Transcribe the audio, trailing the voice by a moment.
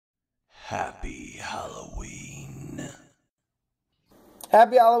Happy Halloween.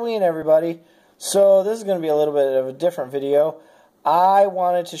 Happy Halloween, everybody. So this is going to be a little bit of a different video. I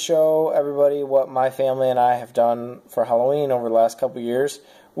wanted to show everybody what my family and I have done for Halloween over the last couple of years.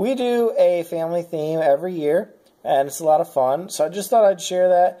 We do a family theme every year, and it's a lot of fun. So I just thought I'd share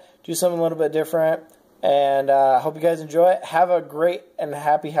that, do something a little bit different, and I hope you guys enjoy it. Have a great and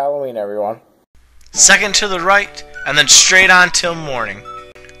happy Halloween, everyone. Second to the right, and then straight on till morning.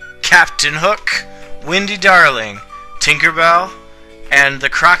 Captain Hook, Windy Darling, Tinkerbell, and the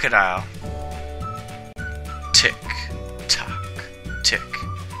Crocodile. Tick, tock, tick,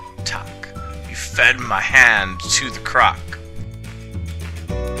 tock. You fed my hand to the croc.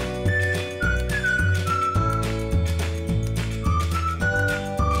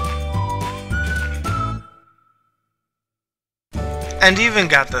 And even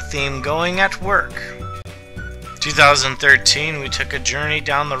got the theme going at work. 2013, we took a journey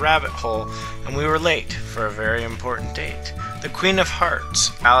down the rabbit hole, and we were late for a very important date. The Queen of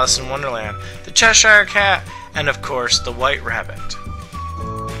Hearts, Alice in Wonderland, the Cheshire Cat, and of course, the White Rabbit.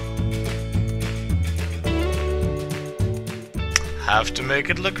 Have to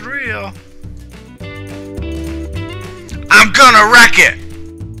make it look real. I'm gonna wreck it!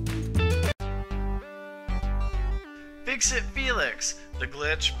 Fix-It Felix, The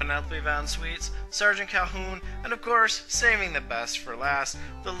Glitch, Penelope Van Sweets, Sergeant Calhoun, and of course, saving the best for last,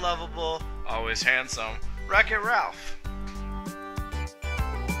 the lovable, always handsome, Wreck-It Ralph.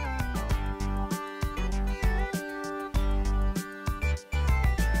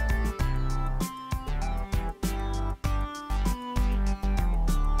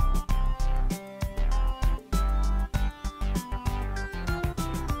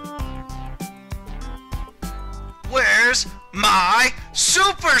 Where's my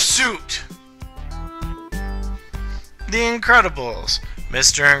super suit? The Incredibles,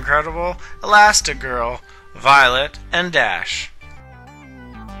 Mr. Incredible, Elastigirl, Violet, and Dash.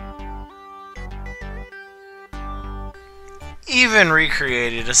 Even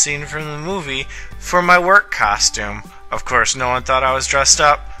recreated a scene from the movie for my work costume. Of course, no one thought I was dressed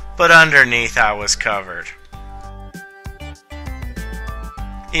up, but underneath I was covered.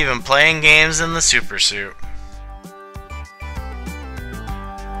 Even playing games in the super suit.